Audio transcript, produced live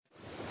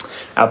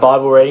Our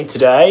Bible reading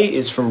today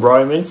is from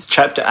Romans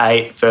chapter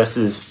 8,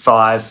 verses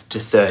 5 to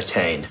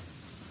 13.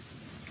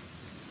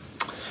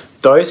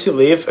 Those who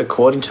live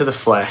according to the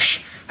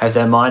flesh have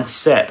their minds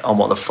set on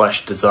what the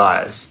flesh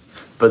desires,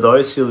 but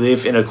those who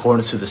live in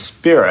accordance with the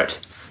Spirit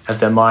have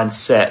their minds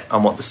set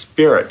on what the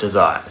Spirit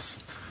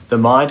desires. The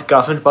mind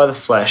governed by the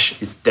flesh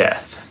is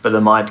death, but the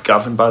mind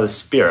governed by the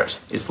Spirit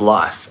is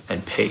life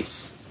and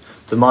peace.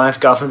 The mind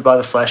governed by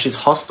the flesh is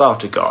hostile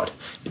to God.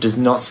 It does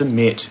not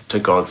submit to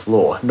God's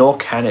law, nor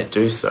can it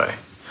do so.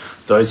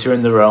 Those who are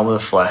in the realm of the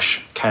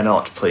flesh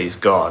cannot please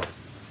God.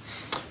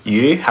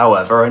 You,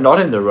 however, are not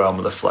in the realm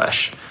of the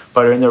flesh,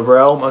 but are in the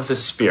realm of the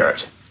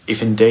Spirit,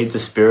 if indeed the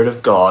Spirit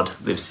of God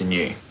lives in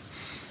you.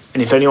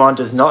 And if anyone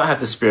does not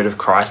have the Spirit of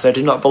Christ, they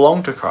do not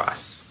belong to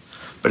Christ.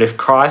 But if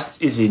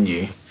Christ is in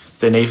you,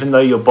 then even though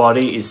your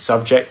body is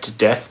subject to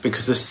death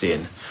because of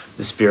sin,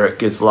 the Spirit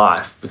gives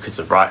life because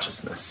of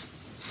righteousness.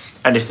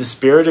 And if the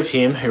Spirit of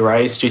him who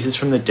raised Jesus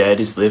from the dead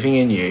is living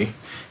in you,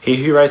 he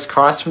who raised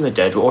Christ from the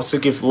dead will also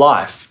give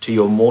life to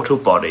your mortal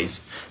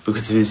bodies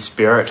because of his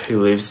Spirit who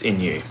lives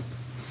in you.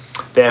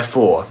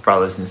 Therefore,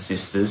 brothers and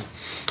sisters,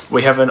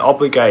 we have an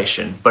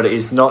obligation, but it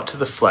is not to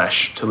the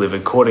flesh to live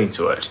according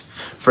to it.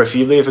 For if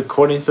you live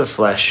according to the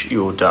flesh,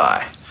 you will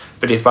die.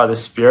 But if by the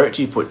Spirit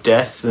you put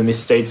death to the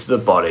misdeeds of the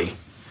body,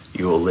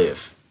 you will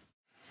live.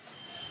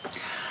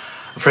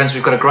 Friends,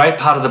 we've got a great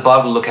part of the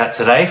Bible to look at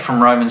today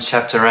from Romans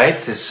chapter 8,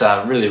 this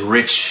really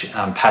rich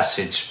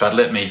passage. But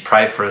let me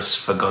pray for us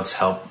for God's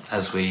help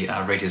as we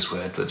read his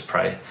word. Let's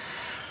pray.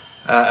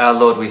 Our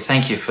Lord, we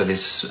thank you for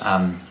this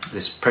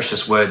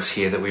precious words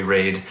here that we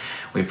read.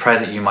 We pray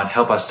that you might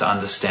help us to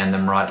understand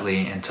them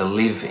rightly and to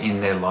live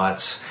in their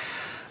light.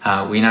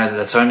 We know that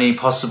that's only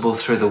possible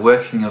through the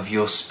working of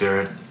your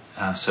Spirit.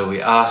 So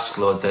we ask,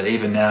 Lord, that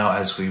even now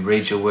as we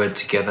read your word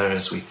together,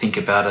 as we think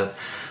about it,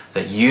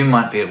 that you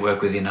might be at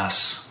work within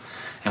us.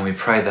 And we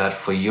pray that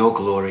for your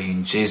glory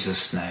in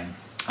Jesus' name.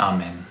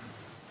 Amen.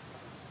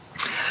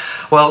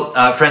 Well,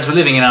 friends, we're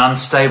living in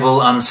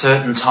unstable,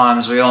 uncertain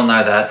times. We all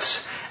know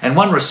that. And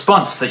one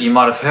response that you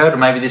might have heard, or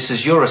maybe this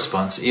is your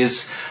response,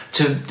 is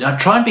to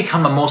try and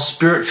become a more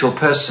spiritual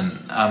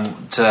person,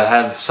 to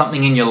have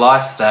something in your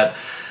life that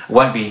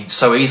won't be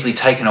so easily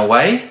taken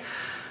away.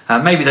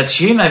 Maybe that's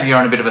you, maybe you're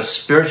on a bit of a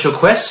spiritual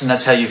quest and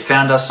that's how you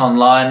found us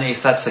online.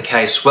 If that's the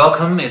case,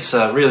 welcome. It's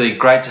really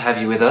great to have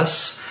you with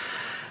us.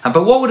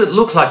 But what would it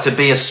look like to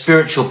be a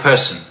spiritual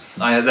person?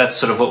 That's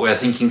sort of what we're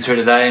thinking through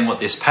today and what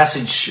this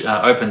passage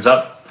opens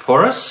up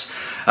for us.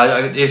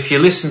 If you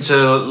listen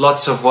to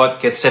lots of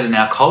what gets said in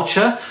our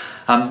culture,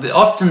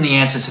 often the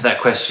answer to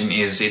that question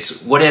is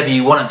it's whatever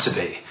you want it to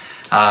be.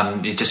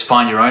 You just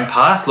find your own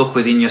path, look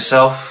within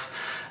yourself,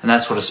 and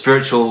that's what a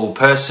spiritual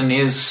person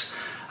is.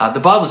 The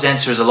Bible's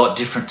answer is a lot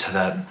different to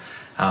that.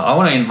 I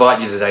want to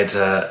invite you today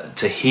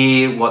to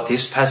hear what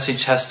this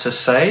passage has to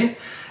say.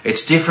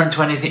 It's different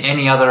to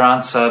any other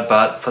answer,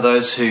 but for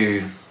those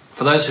who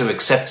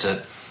accept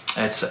it,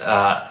 it's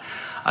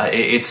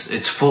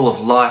full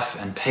of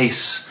life and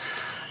peace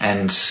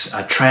and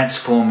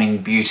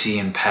transforming beauty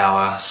and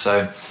power.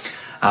 So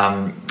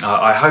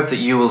I hope that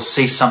you will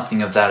see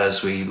something of that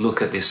as we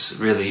look at this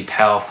really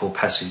powerful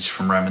passage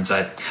from Romans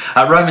 8.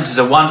 Romans is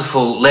a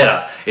wonderful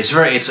letter. It's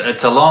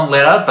a long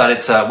letter, but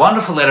it's a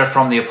wonderful letter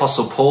from the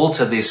Apostle Paul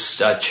to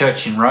this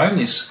church in Rome,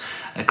 these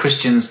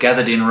Christians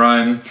gathered in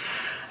Rome.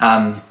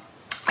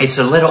 It's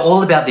a letter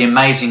all about the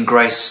amazing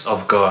grace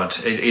of God.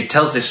 It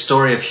tells this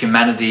story of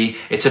humanity.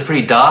 It's a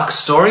pretty dark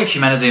story,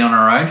 humanity on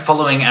our own,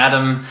 following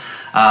Adam,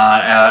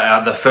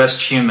 the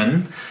first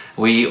human.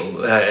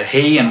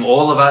 He and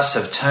all of us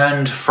have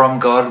turned from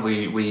God.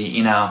 We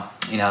in our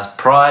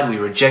pride, we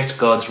reject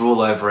God's rule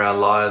over our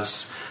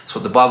lives. That's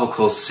what the Bible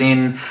calls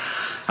sin,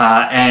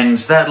 and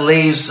that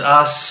leaves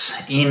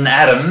us in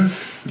Adam,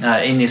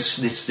 in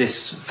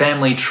this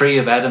family tree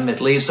of Adam.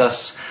 It leaves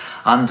us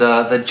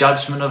under the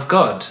judgment of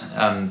God.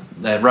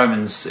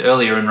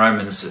 Earlier in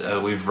Romans,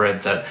 we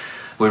read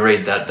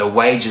that the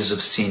wages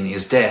of sin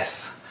is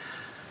death,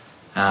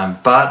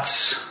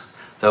 but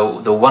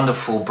the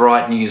wonderful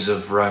bright news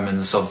of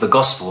Romans, of the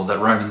gospel that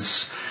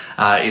Romans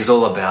is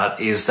all about,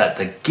 is that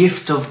the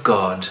gift of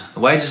God, the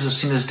wages of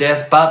sin is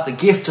death, but the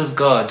gift of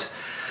God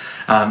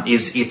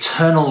is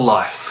eternal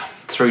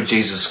life through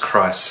Jesus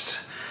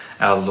Christ,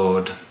 our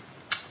Lord.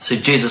 So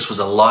Jesus was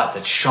a light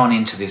that shone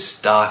into this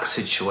dark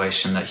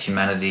situation that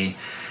humanity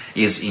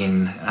is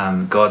in.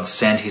 God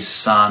sent his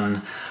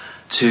Son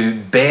to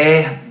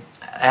bear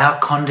our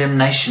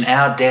condemnation,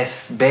 our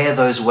death, bear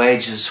those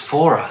wages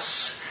for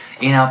us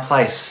in our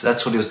place.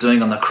 That's what he was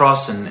doing on the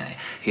cross, and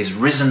he's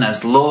risen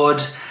as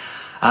Lord.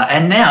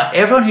 And now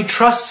everyone who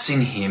trusts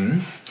in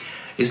him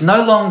is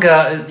no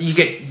longer, you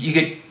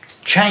get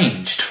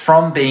changed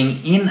from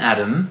being in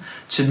Adam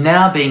to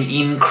now being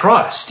in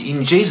Christ,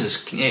 in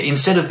Jesus.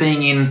 Instead of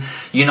being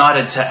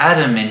united to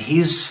Adam and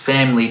his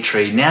family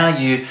tree, now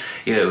you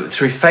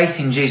through faith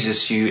in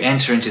Jesus, you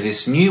enter into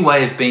this new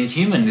way of being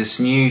human, this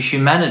new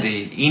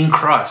humanity in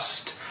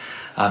Christ.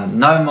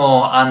 No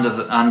more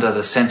under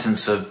the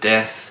sentence of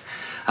death.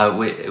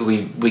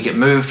 We get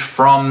moved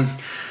from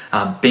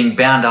being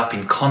bound up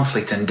in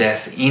conflict and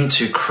death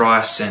into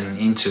Christ and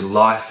into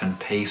life and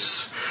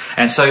peace.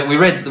 And so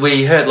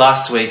we heard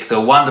last week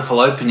the wonderful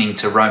opening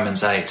to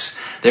Romans 8.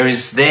 There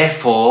is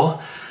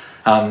therefore,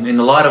 in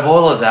the light of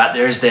all of that,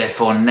 there is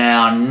therefore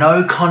now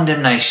no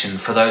condemnation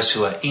for those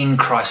who are in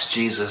Christ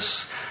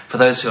Jesus, for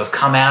those who have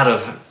come out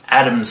of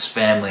Adam's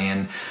family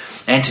and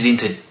entered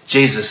into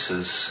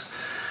Jesus's.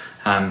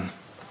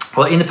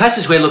 Well, in the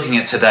passage we're looking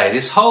at today,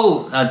 this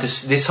whole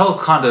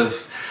kind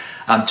of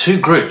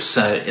two groups,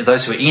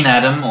 those who are in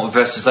Adam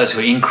versus those who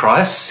are in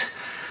Christ,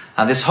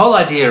 this whole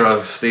idea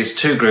of these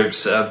two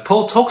groups,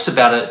 Paul talks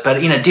about it,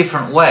 but in a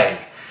different way.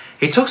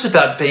 He talks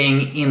about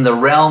being in the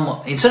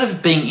realm, instead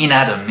of being in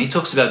Adam, he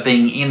talks about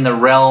being in the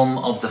realm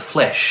of the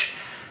flesh.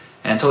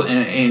 And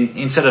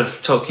instead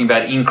of talking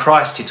about in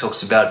Christ, he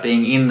talks about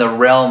being in the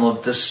realm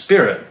of the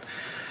Spirit.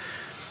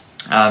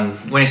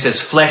 When he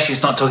says flesh,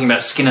 he's not talking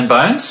about skin and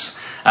bones.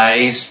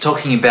 He's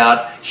talking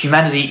about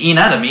humanity in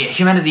Adam,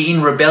 humanity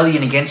in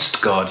rebellion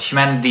against God,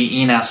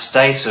 humanity in our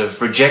state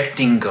of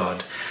rejecting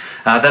God.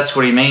 That's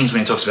what he means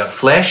when he talks about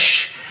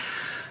flesh.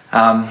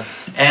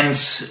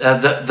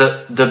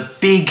 The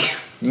big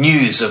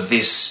news of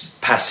this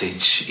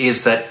passage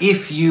is that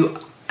if you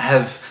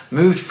have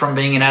moved from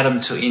being in Adam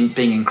to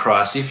being in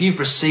Christ, if you've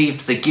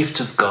received the gift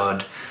of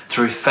God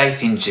through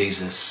faith in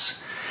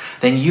Jesus,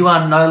 then you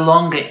are no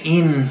longer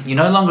in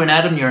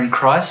Adam, you're in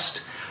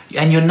Christ,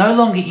 and you're no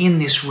longer in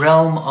this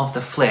realm of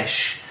the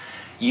flesh.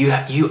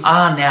 You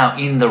are now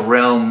in the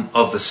realm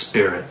of the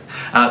Spirit.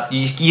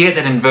 You get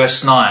that in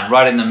verse 9,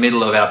 right in the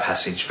middle of our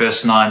passage.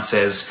 Verse 9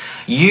 says,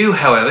 you,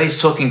 however,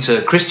 he's talking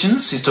to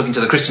Christians, he's talking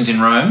to the Christians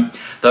in Rome,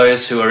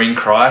 those who are in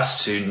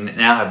Christ, who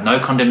now have no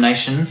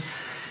condemnation.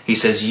 He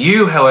says,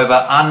 you, however,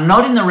 are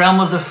not in the realm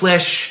of the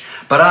flesh,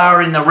 but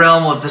are in the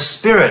realm of the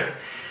Spirit,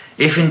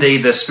 if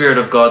indeed the Spirit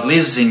of God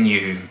lives in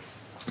you.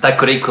 That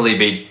could equally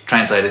be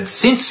translated,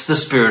 since the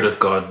Spirit of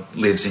God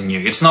lives in you.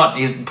 He's not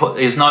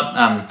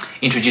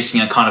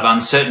introducing a kind of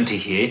uncertainty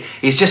here.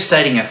 He's just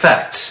stating a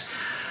fact.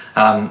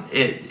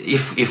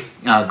 If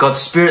God's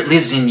Spirit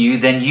lives in you,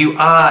 then you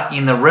are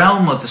in the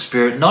realm of the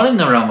Spirit, not in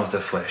the realm of the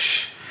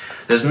flesh.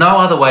 There's no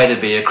other way to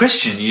be a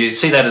Christian. You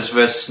see that as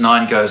verse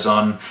 9 goes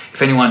on.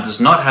 If anyone does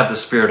not have the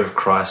Spirit of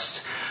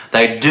Christ,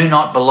 they do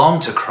not belong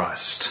to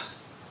Christ.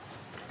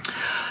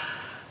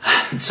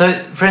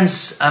 So,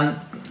 friends,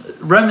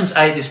 Romans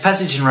 8, this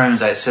passage in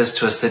Romans 8 says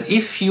to us that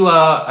if you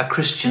are a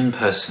Christian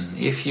person,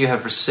 if you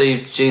have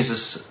received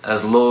Jesus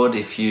as Lord,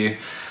 if you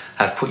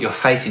have put your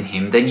faith in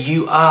him, then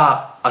you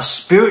are a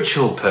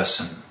spiritual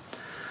person.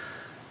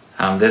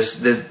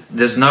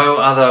 There's no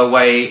other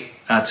way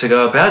to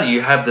go about it. You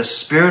have the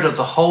Spirit of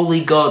the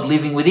Holy God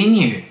living within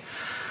you.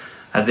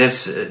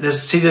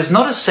 There's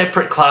not a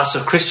separate class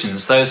of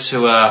Christians, those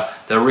who are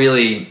the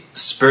really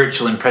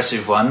spiritual,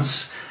 impressive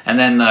ones, and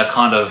then the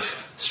kind of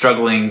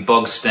struggling,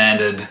 bog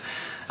standard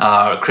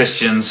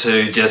Christians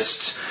who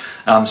just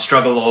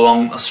struggle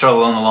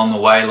along the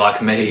way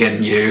like me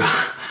and you.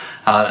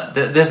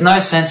 There's no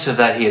sense of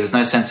that here. There's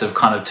no sense of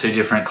kind of two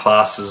different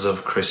classes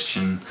of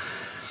Christian.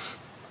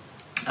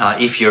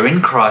 If you're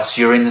in Christ,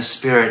 you're in the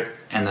Spirit,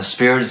 and the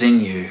Spirit is in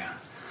you.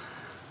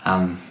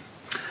 But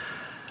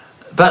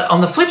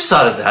on the flip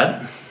side of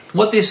that,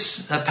 what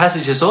this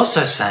passage is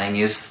also saying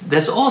is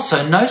there's no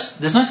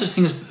such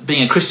thing as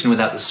being a Christian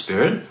without the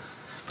Spirit.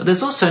 But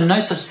there's also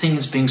no such thing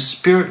as being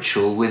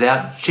spiritual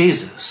without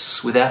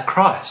Jesus, without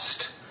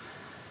Christ.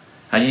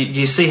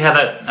 You see how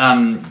that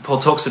Paul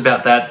talks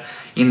about that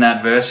in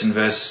that verse, in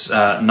verse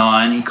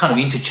 9. He kind of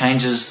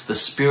interchanges the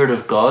Spirit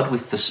of God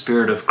with the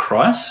Spirit of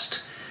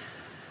Christ.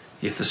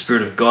 If the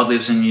Spirit of God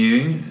lives in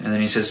you, and then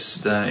he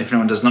says, if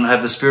anyone does not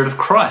have the Spirit of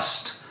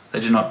Christ,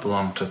 they do not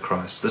belong to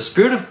Christ. The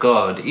Spirit of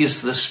God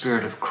is the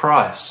Spirit of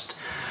Christ.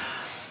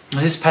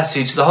 This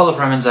passage, the whole of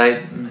Romans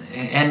 8,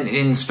 and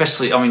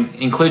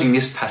including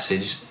this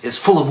passage, is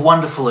full of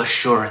wonderful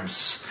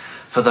assurance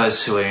for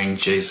those who are in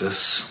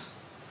Jesus.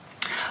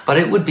 But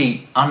it would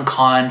be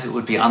unkind, it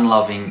would be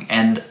unloving,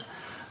 and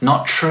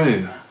not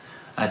true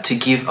to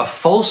give a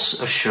false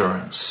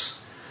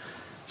assurance.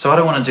 So I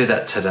don't want to do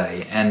that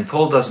today, and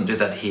Paul doesn't do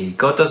that here.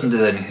 God doesn't do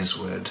that in his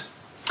word.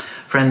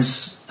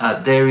 Friends,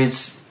 there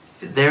is,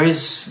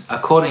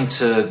 according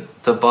to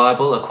the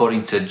Bible,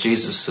 according to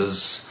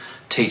Jesus's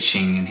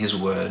teaching in his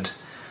word,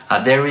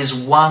 there is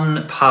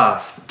one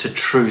path to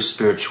true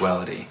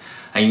spirituality.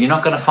 And you're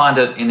not going to find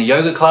it in the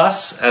yoga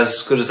class,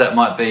 as good as that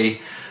might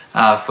be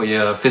for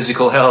your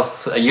physical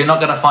health. You're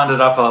not going to find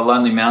it up a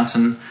lonely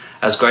mountain,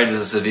 as great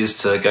as it is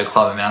to go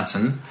climb a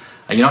mountain.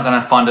 You're not going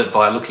to find it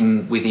by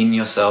looking within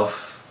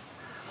yourself.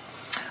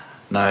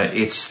 No,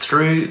 it's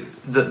through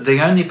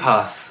the only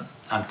path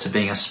to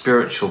being a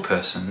spiritual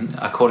person,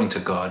 according to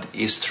God,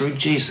 is through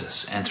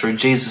Jesus, and through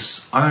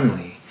Jesus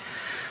only.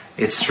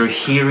 It's through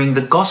hearing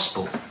the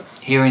gospel,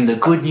 hearing the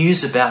good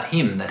news about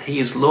him, that he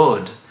is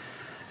Lord,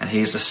 and he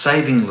is a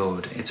saving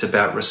Lord. It's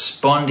about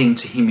responding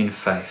to him in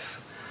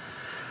faith.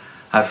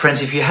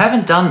 Friends, if you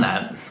haven't done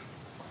that,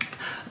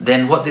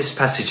 then what this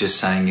passage is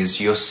saying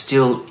is you're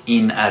still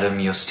in Adam,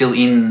 you're still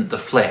in the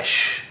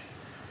flesh.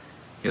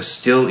 You're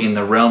still in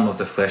the realm of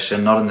the flesh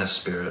and not in the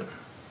spirit.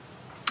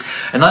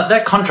 And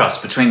that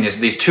contrast between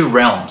these two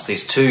realms,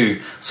 these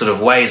two sort of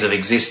ways of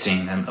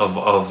existing and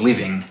of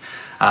living,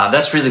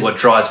 that's really what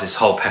drives this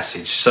whole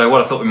passage. So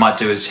what I thought we might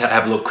do is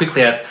have a look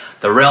quickly at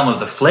the realm of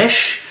the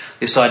flesh,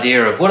 this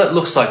idea of what it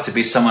looks like to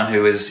be someone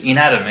who is in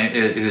Adam,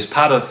 who's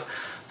part of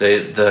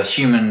the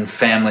human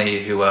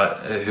family who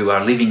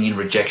are living in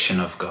rejection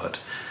of God,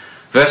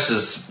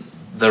 versus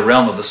the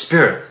realm of the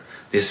spirit,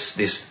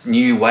 this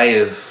new way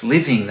of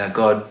living that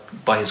God,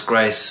 by his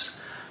grace,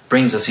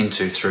 brings us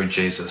into through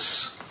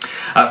Jesus.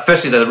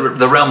 Firstly,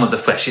 the realm of the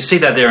flesh. You see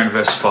that there in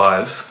verse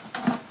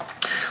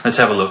 5. Let's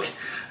have a look.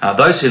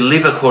 Those who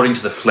live according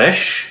to the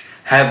flesh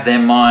have their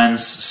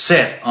minds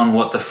set on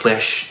what the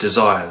flesh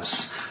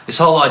desires. This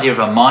whole idea of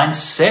a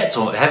mindset,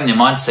 or having a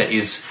mindset,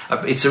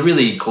 it's a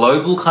really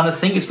global kind of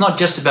thing. It's not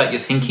just about your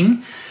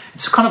thinking.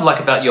 It's kind of like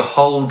about your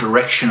whole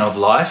direction of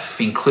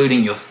life,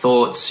 including your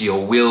thoughts,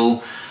 your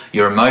will,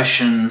 your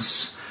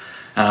emotions.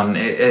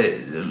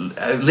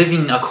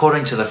 Living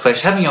according to the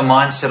flesh, having your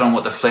mind set on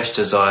what the flesh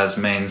desires,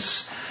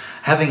 means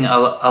having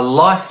a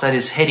life that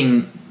is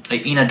heading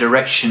in a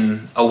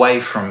direction away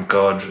from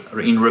God,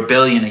 in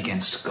rebellion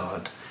against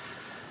God,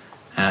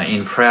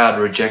 in proud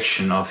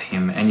rejection of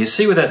him. And you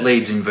see where that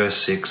leads in verse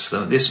 6.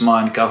 This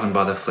mind governed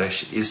by the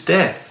flesh is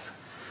death.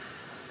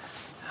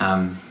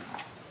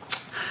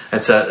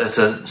 It's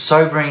a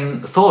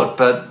sobering thought,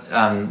 but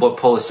what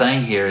Paul is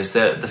saying here is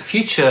that the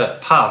future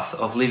path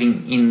of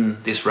living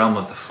in this realm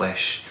of the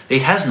flesh,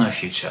 it has no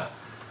future.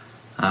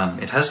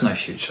 It has no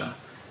future.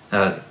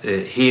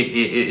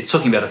 It's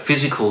talking about a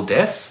physical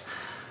death,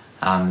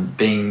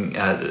 being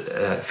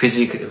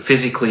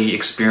physically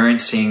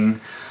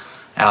experiencing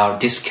our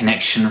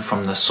disconnection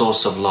from the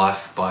source of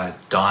life by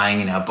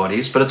dying in our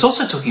bodies, but it's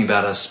also talking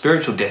about a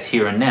spiritual death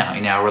here and now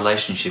in our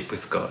relationship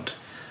with God.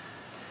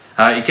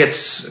 It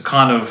gets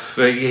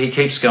he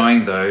keeps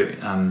going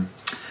though,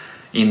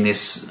 in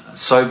this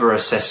sober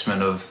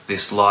assessment of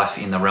this life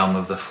in the realm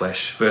of the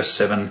flesh. Verse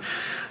 7,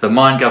 the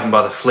mind governed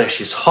by the flesh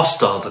is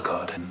hostile to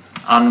God,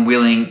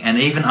 unwilling and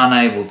even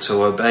unable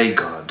to obey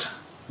God.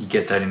 You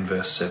get that in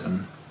verse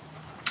 7.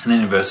 And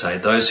then in verse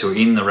 8, those who are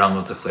in the realm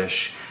of the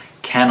flesh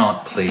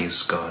cannot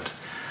please God.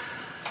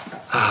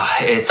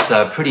 It's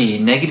a pretty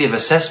negative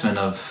assessment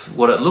of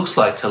what it looks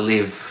like to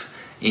live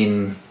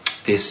in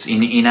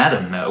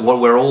Adam, what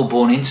we're all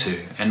born into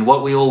and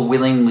what we all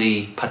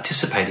willingly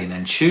participate in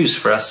and choose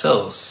for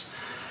ourselves.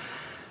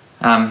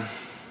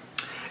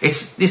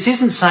 This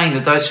isn't saying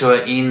that those who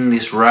are in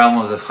this realm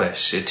of the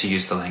flesh, to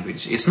use the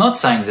language, it's not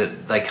saying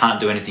that they can't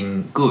do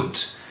anything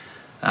good.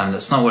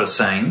 That's not what it's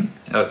saying.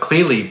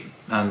 Clearly,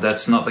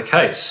 that's not the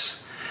case.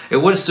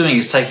 What it's doing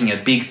is taking a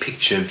big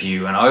picture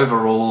view, an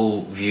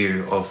overall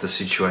view of the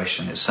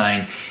situation. It's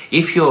saying,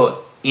 if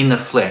you're in the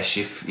flesh,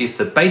 if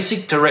the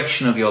basic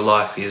direction of your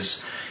life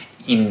is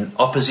in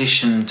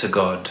opposition to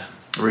God,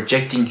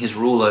 rejecting his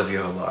rule over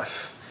your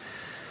life,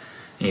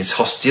 his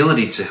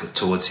hostility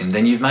towards him,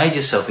 then you've made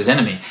yourself his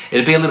enemy.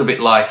 It'd be a little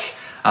bit like,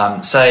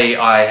 say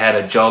I had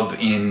a job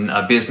in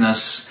a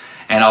business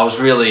and I was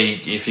really,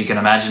 if you can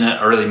imagine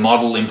it, a really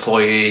model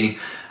employee,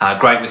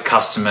 great with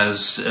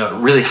customers,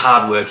 really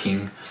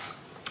hardworking,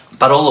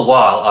 but all the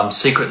while I'm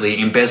secretly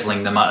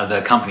embezzling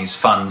the company's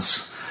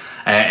funds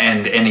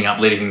and ending up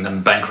leaving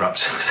them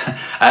bankrupt.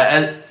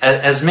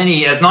 As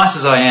nice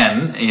as I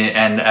am,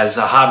 and as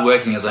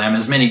hardworking as I am,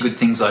 as many good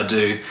things I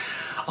do,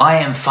 I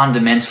am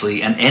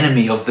fundamentally an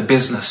enemy of the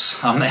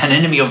business. I'm an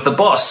enemy of the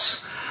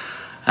boss.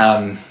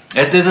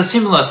 There's a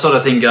similar sort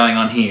of thing going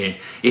on here.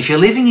 If you're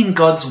living in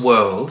God's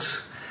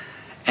world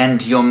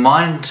and your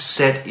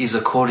mindset is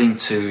according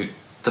to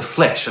the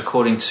flesh,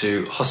 according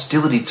to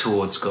hostility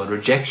towards God,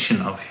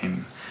 rejection of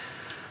him,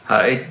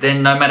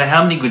 then no matter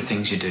how many good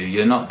things you do,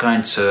 you're not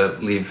going to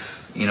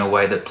live in a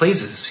way that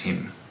pleases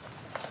him.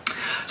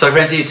 So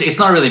friends, it's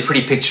not really a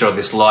pretty picture of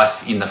this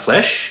life in the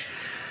flesh.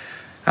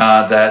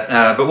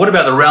 But what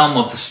about the realm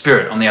of the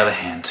spirit, on the other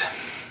hand?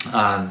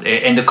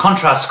 And the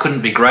contrast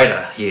couldn't be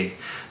greater here.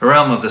 The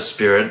realm of the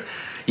spirit,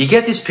 you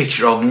get this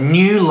picture of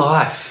new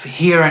life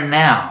here and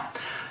now.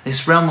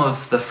 This realm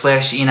of the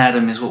flesh in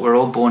Adam is what we're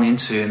all born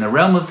into, and the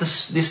realm of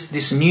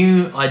this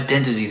new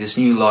identity, this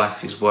new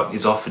life, is what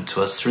is offered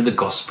to us through the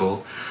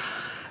gospel,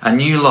 a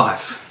new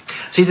life.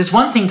 See, there's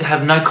one thing to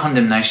have no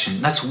condemnation.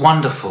 That's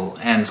wonderful,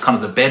 and it's kind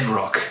of the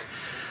bedrock.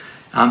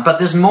 But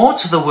there's more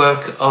to the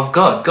work of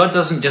God. God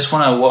doesn't just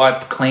want to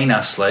wipe clean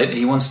our slate.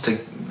 He wants to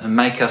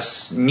make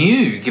us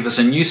new, give us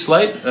a new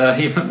slate.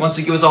 He wants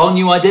to give us a whole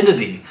new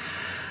identity,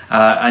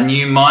 a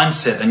new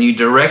mindset, a new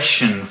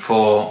direction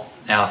for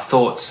our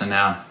thoughts and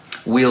our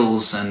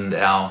wills and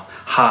our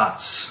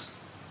hearts.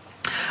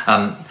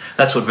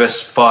 That's what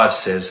verse 5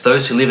 says.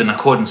 Those who live in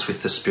accordance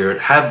with the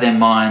Spirit have their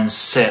minds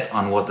set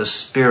on what the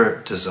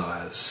Spirit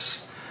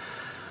desires.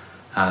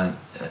 Coming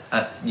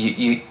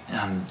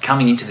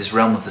into this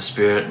realm of the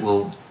Spirit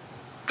will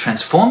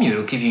transform you.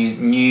 It'll give you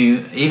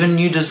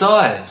new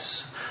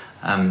desires,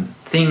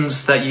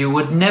 things that you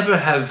would never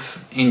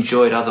have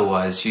enjoyed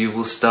otherwise.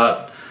 You'll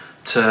start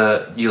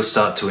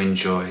to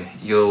enjoy.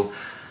 You'll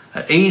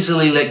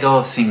easily let go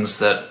of things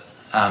that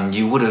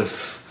you would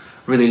have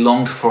really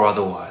longed for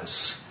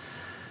otherwise.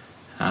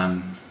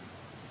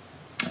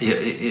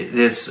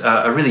 There's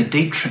a really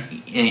deep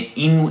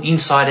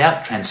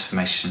inside-out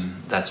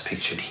transformation that's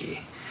pictured here.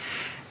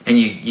 And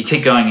you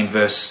keep going in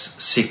verse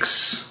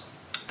 6.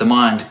 The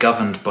mind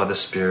governed by the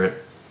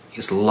Spirit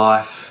is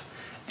life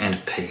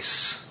and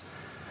peace.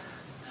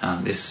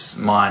 This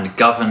mind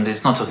governed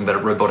is not talking about a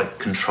robotic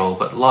control,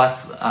 but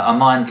life, a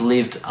mind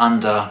lived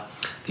under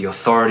the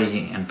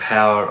authority and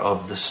power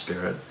of the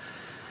Spirit.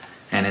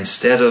 And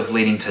instead of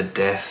leading to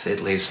death,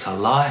 it leads to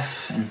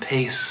life and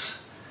peace.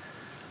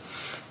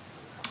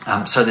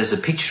 So there's a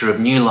picture of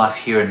new life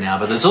here and now,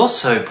 but there's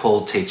also,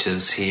 Paul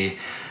teaches here,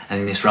 and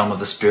in this realm of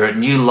the Spirit,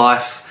 new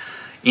life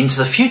into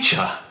the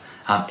future,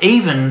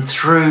 even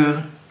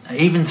through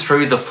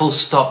the full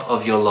stop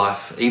of your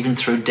life, even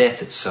through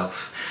death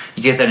itself.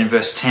 You get that in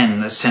verse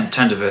 10. Let's turn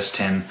to verse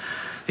 10.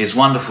 These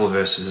wonderful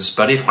verses.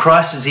 But if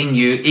Christ is in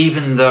you,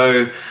 even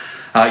though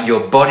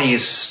your body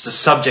is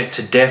subject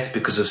to death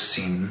because of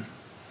sin.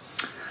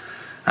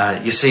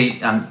 You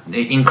see,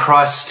 in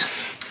Christ,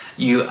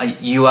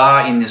 you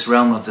are in this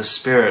realm of the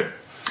Spirit,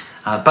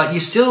 but you're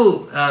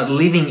still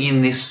living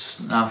in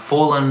this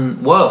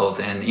fallen world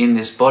and in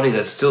this body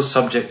that's still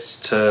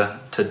subject to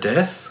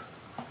death.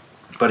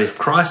 But if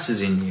Christ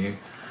is in you,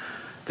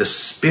 the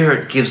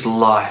Spirit gives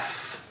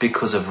life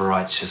because of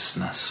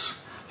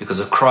righteousness, because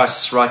of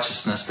Christ's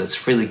righteousness that's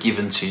freely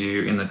given to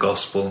you in the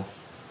gospel.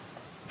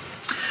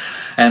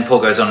 And Paul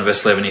goes on in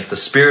verse 11, if the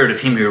Spirit of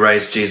him who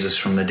raised Jesus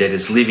from the dead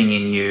is living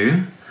in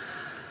you,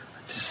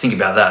 just think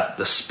about that,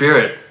 the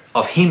Spirit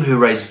of him who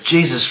raised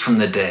Jesus from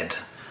the dead,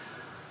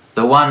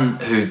 the one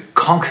who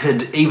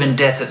conquered even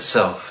death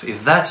itself,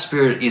 if that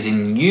Spirit is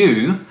in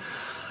you,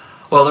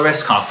 well, the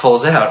rest kind of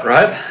falls out,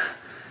 right?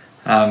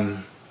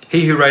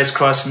 He who raised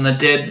Christ from the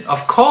dead,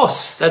 of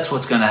course, that's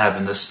what's going to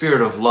happen. The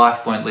Spirit of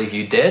life won't leave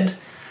you dead.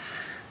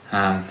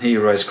 He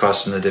who raised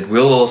Christ from the dead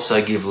will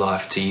also give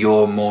life to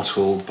your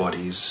mortal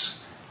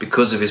bodies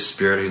because of his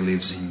Spirit who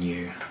lives in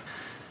you.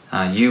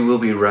 You will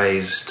be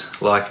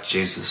raised like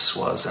Jesus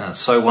was. And it's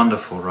so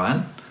wonderful,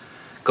 right?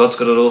 God's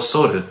got it all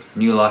sorted.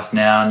 New life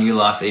now, new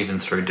life even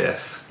through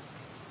death.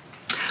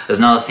 There's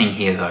another thing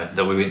here, though,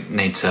 that we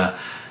need to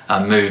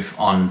move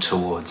on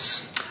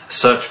towards.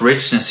 Such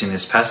richness in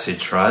this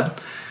passage, right?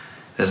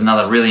 There's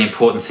another really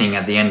important thing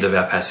at the end of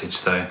our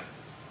passage, though.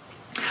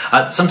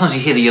 Sometimes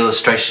you hear the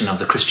illustration of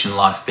the Christian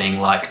life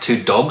being like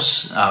two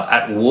dogs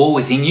at war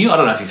within you. I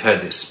don't know if you've heard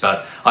this,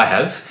 but I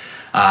have.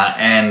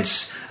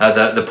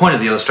 The point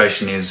of the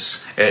illustration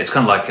is it's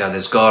kind of like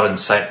there's God and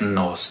Satan,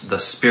 or the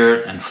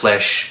spirit and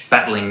flesh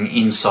battling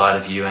inside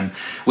of you, and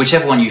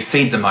whichever one you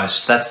feed the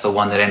most, that's the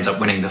one that ends up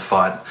winning the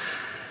fight.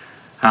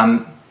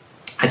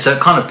 It's a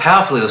kind of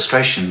powerful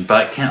illustration,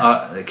 but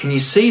can you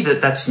see that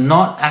that's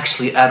not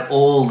actually at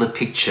all the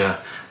picture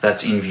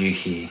that's in view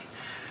here?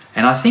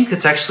 And I think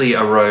it's actually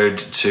a road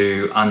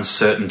to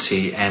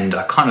uncertainty and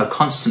a kind of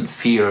constant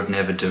fear of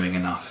never doing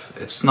enough.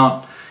 It's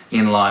not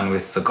in line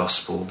with the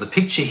gospel. The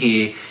picture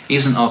here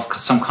isn't of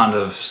some kind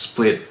of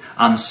split,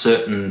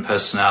 uncertain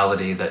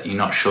personality that you're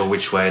not sure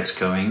which way it's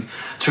going.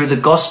 Through the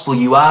gospel,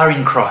 you are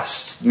in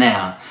Christ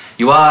now.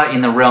 You are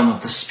in the realm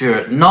of the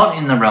Spirit, not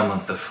in the realm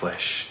of the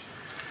flesh.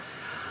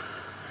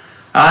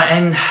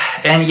 And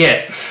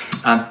yet,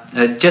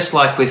 just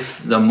like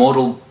with the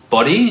mortal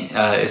body,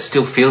 it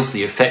still feels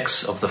the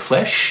effects of the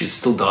flesh. It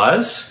still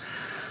dies.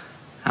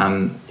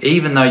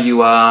 Even though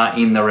you are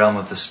in the realm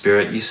of the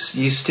Spirit, you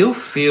still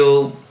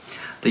feel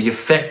the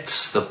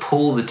effects, the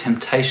pull, the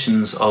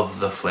temptations of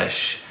the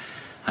flesh.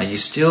 You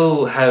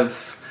still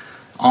have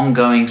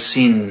ongoing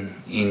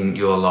sin in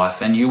your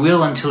life, and you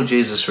will until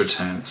Jesus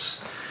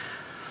returns.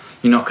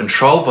 You're not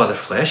controlled by the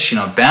flesh,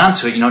 you're not bound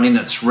to it, you're not in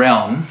its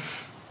realm,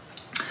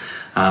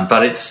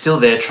 but it's still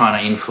there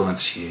trying to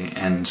influence you.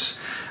 And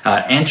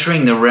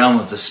entering the realm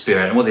of the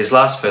Spirit, and what these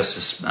last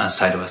verses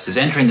say to us is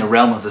entering the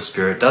realm of the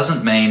Spirit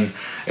doesn't mean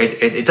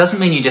it doesn't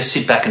mean you just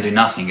sit back and do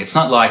nothing. It's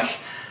not like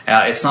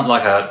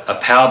a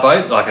power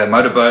boat, like a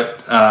motorboat,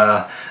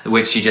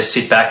 which you just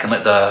sit back and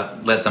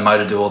let the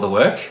motor do all the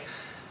work.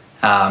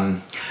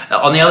 On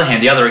the other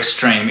hand, the other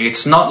extreme,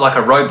 it's not like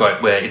a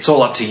rowboat where it's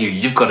all up to you.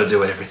 You've got to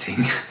do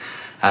everything.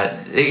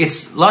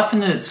 It's life in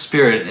the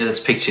Spirit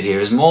that's pictured here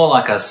is more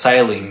like a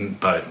sailing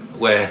boat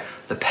where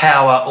the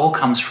power all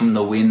comes from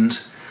the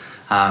wind.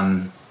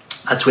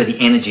 That's where the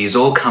energy is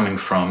all coming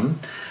from.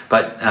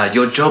 But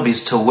your job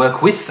is to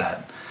work with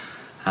that.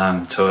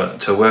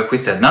 To work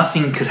with that.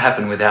 Nothing could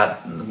happen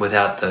without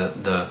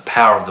the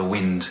power of the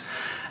wind.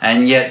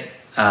 And yet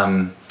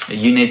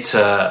you need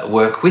to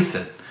work with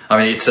it. I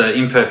mean, it's an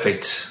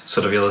imperfect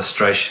sort of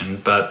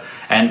illustration,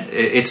 and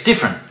it's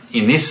different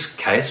in this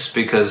case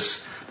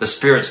because the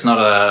Spirit's not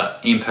an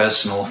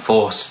impersonal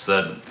force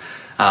that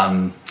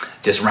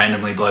just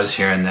randomly blows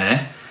here and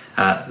there.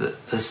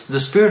 The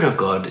Spirit of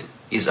God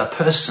is a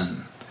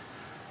person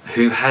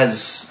who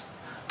has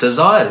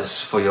desires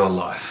for your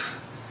life.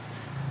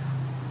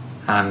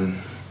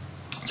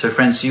 So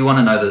friends, do you want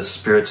to know the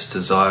Spirit's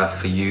desire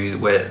for you,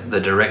 where the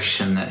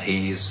direction that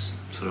He's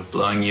sort sort of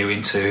blowing you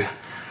into,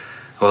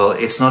 well,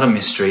 it's not a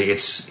mystery,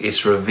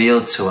 it's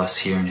revealed to us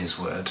here in his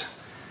word.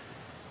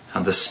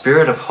 And the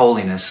Spirit of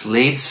holiness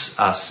leads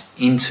us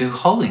into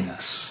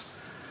holiness.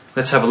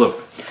 Let's have a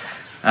look.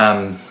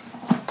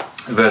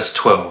 Verse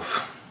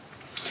 12.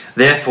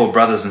 Therefore,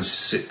 brothers and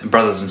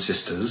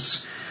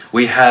sisters,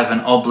 we have an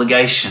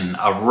obligation,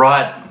 a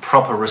right,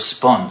 proper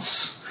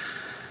response.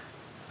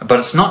 But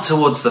it's not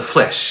towards the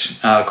flesh,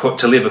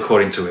 to live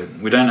according to it.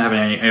 We don't have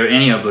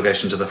any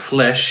obligation to the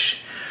flesh.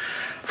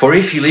 For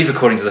if you live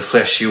according to the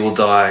flesh, you will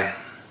die.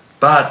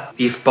 But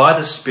if by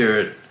the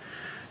Spirit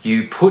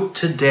you put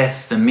to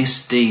death the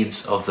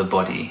misdeeds of the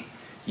body,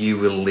 you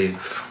will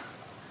live.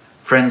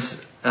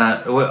 Friends,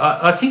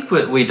 I think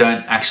we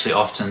don't actually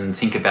often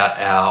think about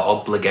our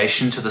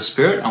obligation to the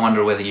Spirit. I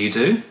wonder whether you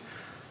do.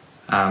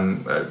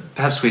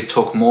 Perhaps we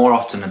talk more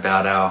often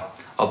about our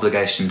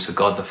obligation to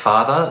God the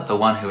Father, the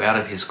one who out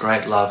of his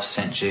great love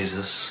sent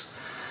Jesus.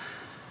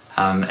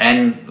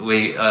 And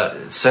we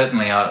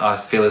certainly, I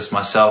feel as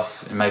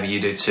myself, and maybe you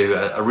do too,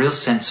 a real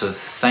sense of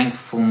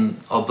thankful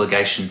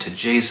obligation to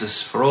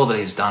Jesus for all that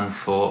he's done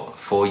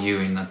for you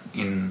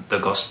in the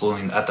gospel,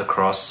 at the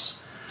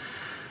cross.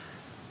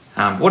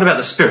 What about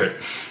the Spirit?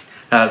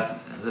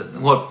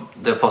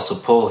 What the Apostle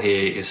Paul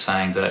here is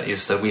saying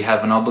is that we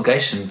have an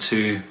obligation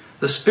to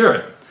the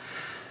Spirit.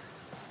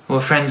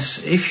 Well,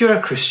 friends, if you're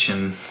a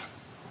Christian,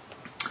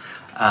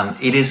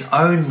 it is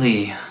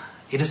only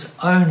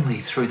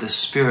through the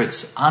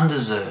Spirit's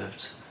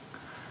undeserved,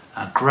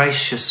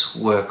 gracious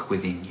work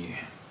within you.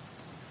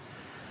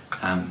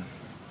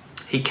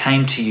 He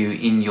came to you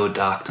in your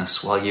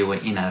darkness while you were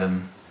in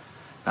Adam,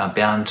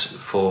 bound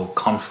for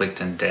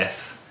conflict and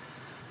death,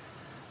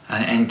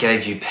 and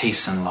gave you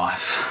peace and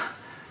life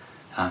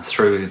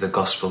through the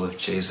gospel of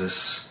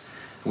Jesus.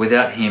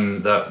 Without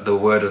him, the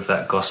word of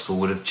that gospel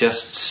would have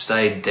just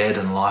stayed dead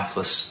and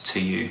lifeless to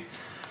you.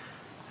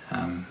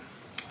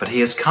 But he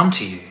has come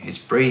to you. He's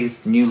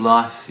breathed new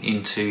life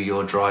into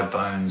your dry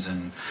bones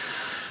and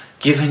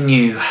given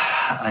you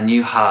a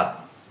new heart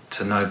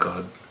to know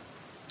God.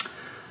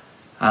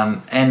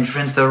 And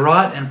friends, the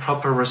right and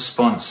proper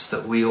response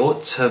that we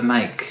ought to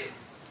make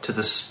to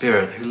the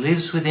Spirit who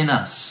lives within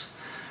us,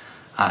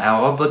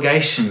 our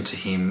obligation to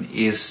him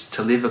is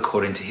to live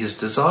according to his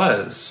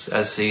desires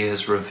as he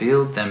has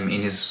revealed them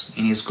in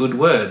his good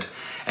word.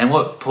 And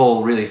what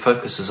Paul really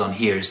focuses on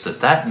here is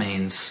that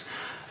means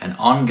an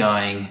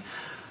ongoing,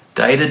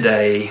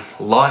 day-to-day,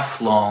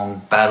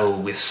 lifelong battle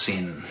with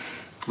sin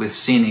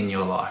in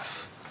your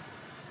life.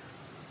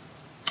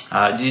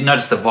 Did you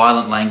notice the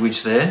violent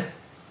language there?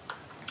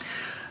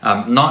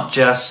 Not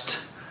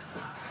just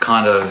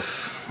kind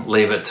of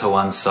leave it to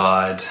one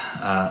side,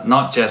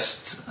 not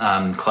just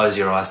close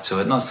your eyes to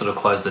it, not sort of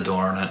close the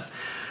door on it.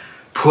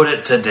 Put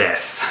it to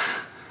death.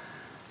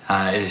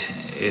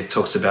 It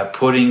talks about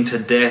putting to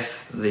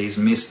death these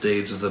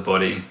misdeeds of the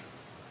body.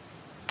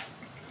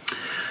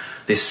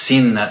 This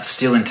sin that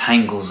still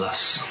entangles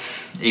us,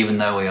 even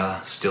though we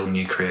are still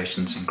new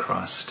creations in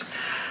Christ.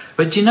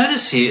 But do you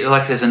notice here,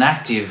 there's an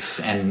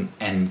active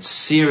and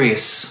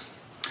serious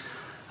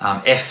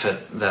effort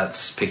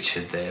that's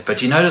pictured there.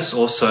 But you notice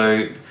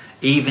also,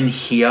 even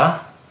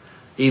here,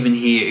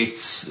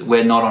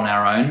 we're not on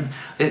our own.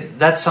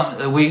 That's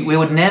something we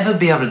would never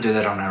be able to do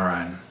that on our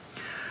own.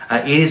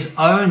 It is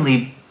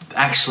only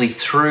actually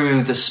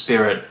through the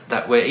Spirit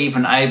that we're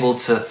even able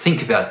to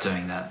think about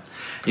doing that.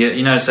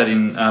 You notice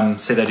that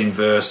see that in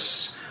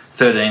verse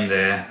 13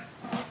 there.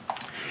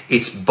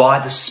 It's by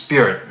the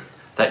Spirit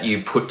that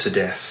you put to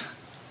death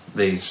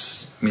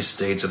these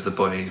misdeeds of the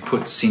body,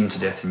 put sin to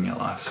death in your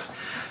life.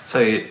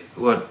 So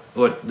what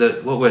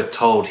we're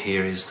told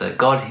here is that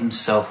God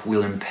himself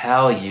will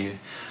empower you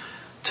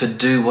to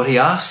do what he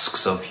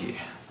asks of you.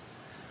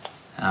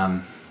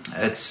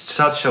 It's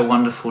such a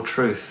wonderful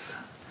truth.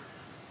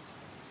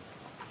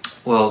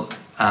 Well,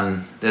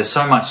 there's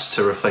so much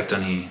to reflect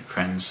on here,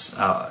 friends.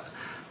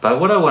 But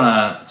what I want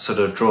to sort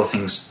of draw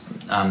things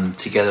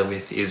together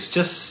with is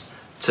just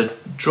to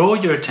draw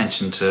your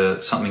attention to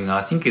something that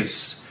I think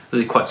is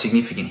really quite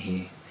significant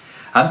here.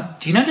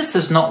 Do you notice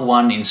there's not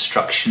one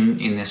instruction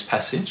in this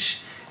passage?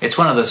 It's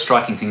one of the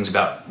striking things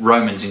about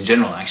Romans in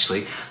general,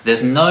 actually.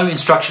 There's no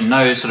instruction,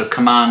 no sort of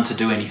command to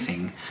do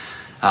anything.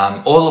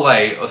 All the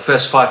way, the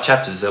first 5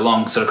 chapters, they're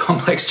long, sort of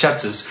complex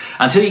chapters,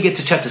 until you get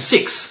to chapter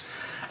 6.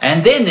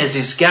 And then there's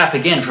this gap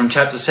again from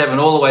chapter 7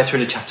 all the way through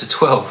to chapter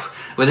 12,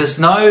 where there's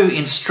no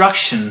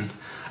instruction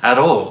at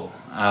all.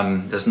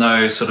 There's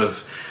no sort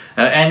of...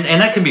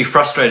 and that can be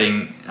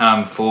frustrating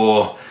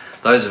for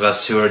those of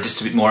us who are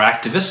just a bit more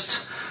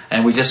activist,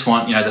 and we just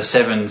want, the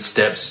 7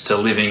 steps to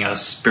living a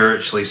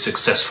spiritually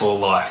successful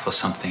life or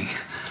something.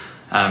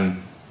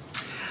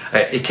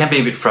 It can be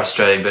a bit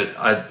frustrating,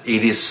 but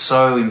it is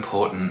so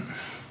important.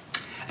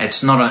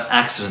 It's not an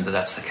accident that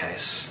that's the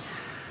case.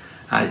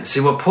 See,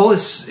 what Paul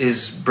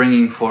is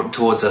bringing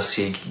towards us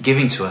here,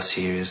 giving to us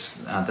here,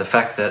 is the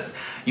fact that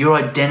your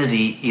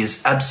identity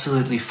is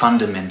absolutely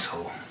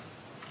fundamental.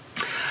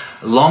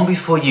 Long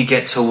before you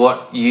get to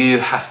what you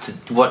have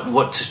to,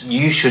 what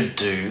you should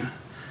do,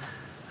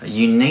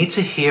 You need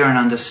to hear and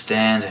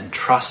understand and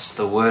trust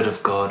the Word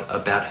of God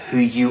about who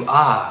you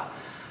are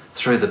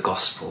through the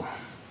gospel.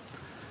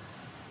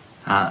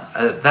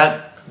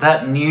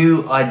 That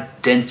new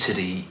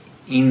identity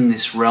in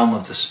this realm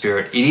of the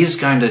Spirit, it is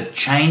going to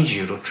change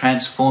you. It'll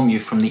transform you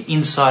from the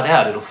inside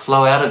out. It'll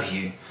flow out of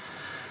you.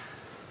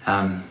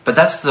 But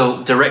that's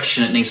the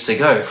direction it needs to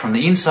go, from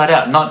the inside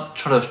out, not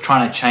sort of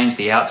trying to change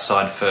the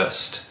outside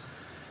first.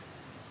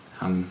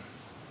 It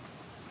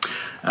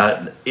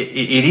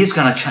is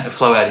going to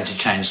flow out into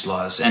changed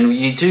lives, and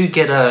you do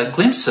get a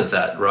glimpse of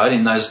that, right?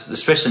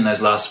 Especially in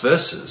those last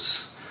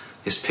verses,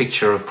 this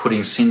picture of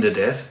putting sin to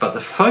death. But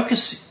the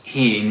focus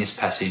here in this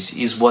passage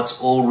is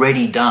what's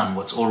already done,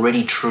 what's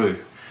already true.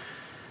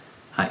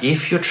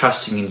 If you're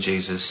trusting in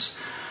Jesus,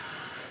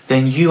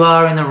 then you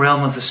are in the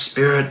realm of the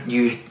Spirit.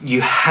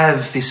 You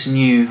have this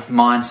new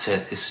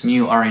mindset, this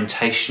new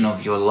orientation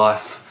of your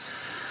life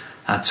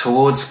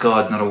towards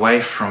God, not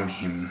away from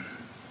Him.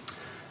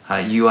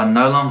 You are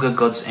no longer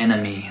God's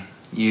enemy.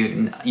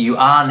 You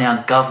are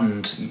now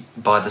governed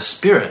by the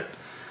Spirit.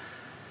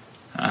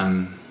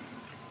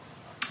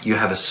 You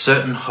have a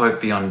certain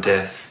hope beyond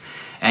death,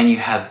 and you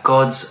have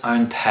God's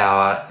own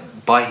power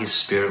by His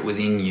Spirit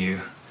within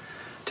you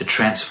to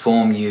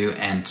transform you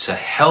and to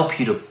help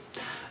you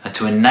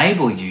to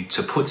enable you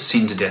to put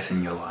sin to death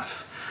in your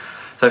life.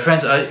 So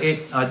friends,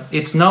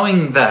 it's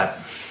knowing that.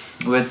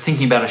 We're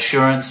thinking about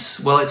assurance.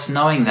 Well, it's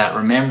knowing that,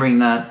 remembering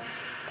that,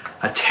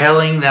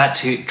 telling that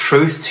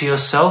truth to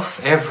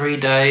yourself every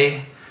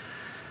day.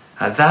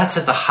 That's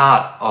at the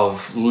heart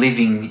of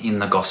living in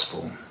the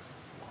gospel.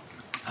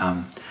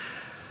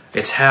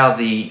 It's how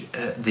the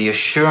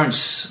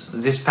assurance,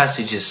 this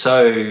passage is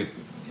so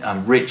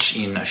rich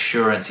in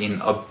assurance, in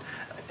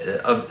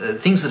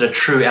things that are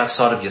true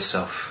outside of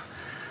yourself.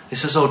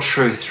 This is all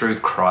true through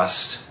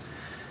Christ.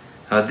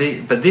 But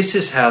this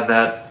is how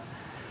that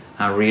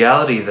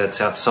reality that's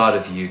outside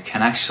of you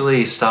can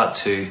actually start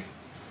to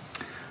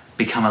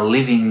become a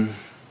living,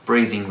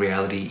 breathing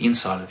reality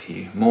inside of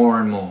you,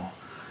 more and more,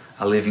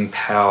 a living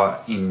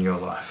power in your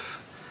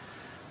life.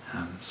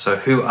 So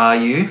who are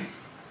you?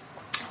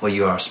 Well,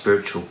 you are a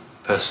spiritual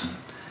person.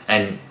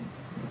 And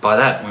by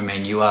that we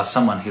mean you are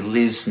someone who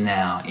lives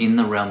now in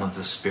the realm of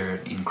the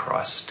Spirit in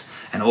Christ.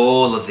 And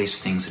all of these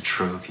things are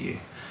true of you.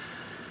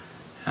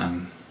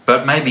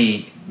 But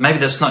maybe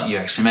that's not you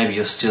actually. Maybe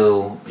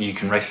you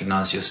can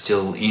recognize you're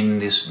still in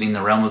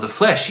the realm of the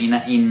flesh,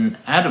 in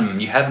Adam.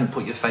 You haven't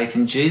put your faith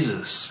in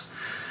Jesus.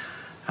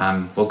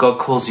 Well, God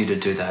calls you to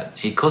do that.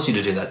 He calls you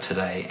to do that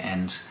today,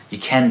 and you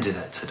can do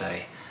that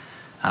today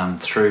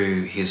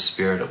through His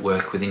Spirit at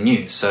work within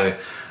you. So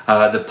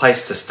the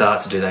place to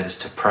start to do that is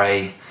to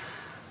pray,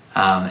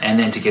 and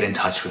then to get in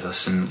touch with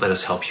us and let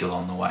us help you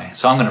along the way.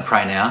 So I'm going to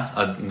pray now.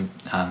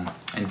 I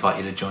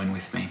invite you to join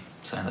with me.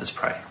 So let's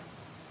pray.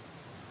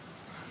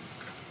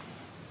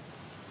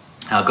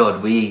 Our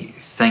God, we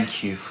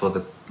thank you for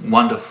the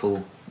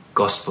wonderful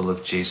gospel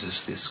of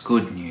Jesus, this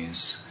good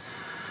news.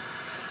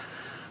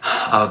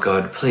 Our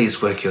God,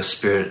 please work your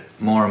Spirit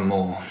more and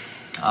more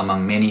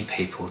among many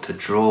people to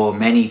draw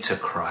many to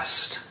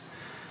Christ.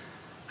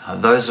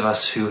 Those of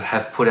us who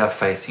have put our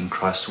faith in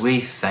Christ, we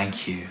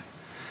thank you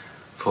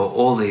for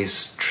all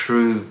these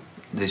truths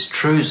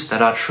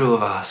that are true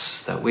of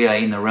us, that we are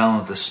in the realm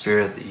of the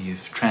Spirit, that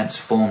you've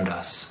transformed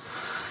us.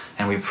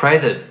 And we pray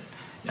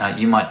that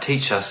you might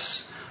teach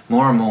us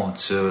more and more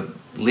to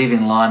live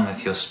in line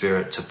with your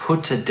Spirit, to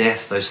put to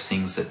death those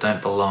things that don't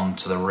belong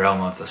to the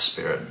realm of the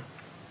Spirit.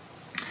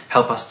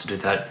 Help us to do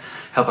that.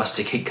 Help us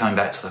to keep coming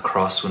back to the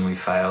cross when we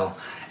fail,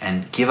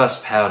 and give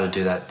us power to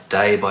do that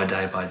day by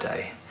day by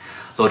day.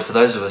 Lord, for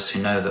those of us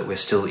who know that we're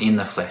still in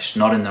the flesh,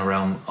 not in the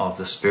realm of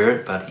the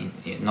Spirit, but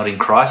not in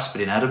Christ,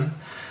 but in Adam,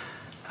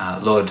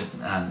 Lord,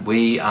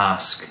 we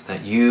ask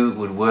that you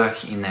would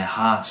work in their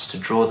hearts to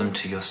draw them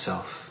to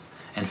yourself.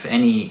 And for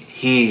any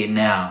here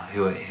now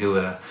who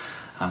are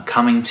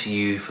coming to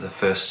you for the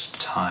first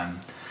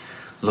time,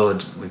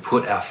 Lord, we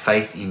put our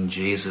faith in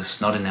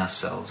Jesus, not in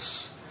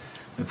ourselves.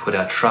 We put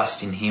our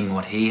trust in Him,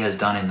 what He has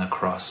done in the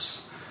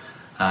cross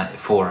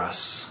for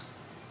us.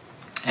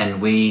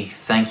 And we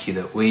thank you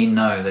that we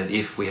know that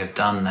if we have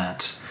done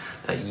that,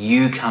 that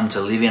you come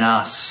to live in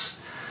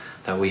us,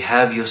 that we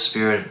have your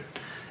Spirit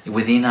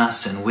within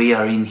us and we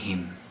are in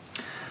Him.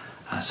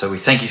 So we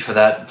thank you for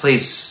that.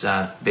 Please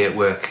be at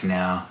work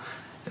now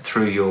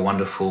through your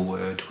wonderful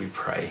word, we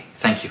pray.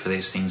 Thank you for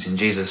these things in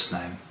Jesus'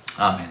 name.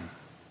 Amen.